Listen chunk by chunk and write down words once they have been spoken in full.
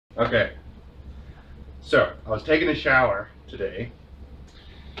Okay, so I was taking a shower today,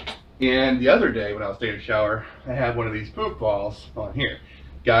 and the other day when I was taking a shower, I had one of these Poof balls on here.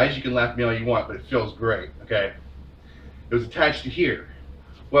 Guys, you can laugh at me all you want, but it feels great, okay? It was attached to here.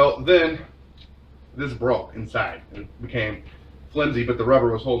 Well, then this broke inside. It became flimsy, but the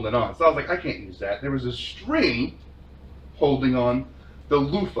rubber was holding it on. So I was like, I can't use that. There was a string holding on the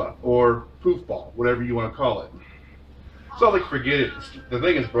loofah or Poof ball, whatever you want to call it. So I was like, forget it. The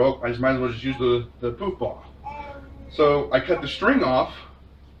thing is broke. I just might as well just use the Poof ball. So I cut the string off,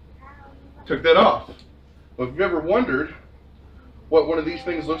 took that off. Well, if you've ever wondered what one of these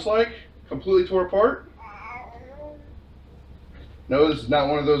things looks like, completely tore apart, no, this is not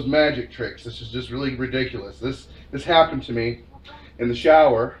one of those magic tricks. This is just really ridiculous. This happened to me in the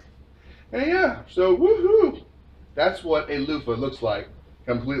shower. And yeah, so woohoo! That's what a loofah looks like,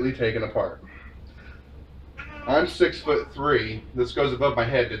 completely taken apart. I'm 6'3". This goes above my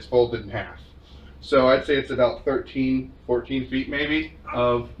head. It's folded in half. So I'd say it's about 13, 14 feet maybe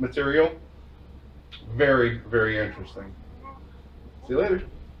of material. Very, very interesting. See you later.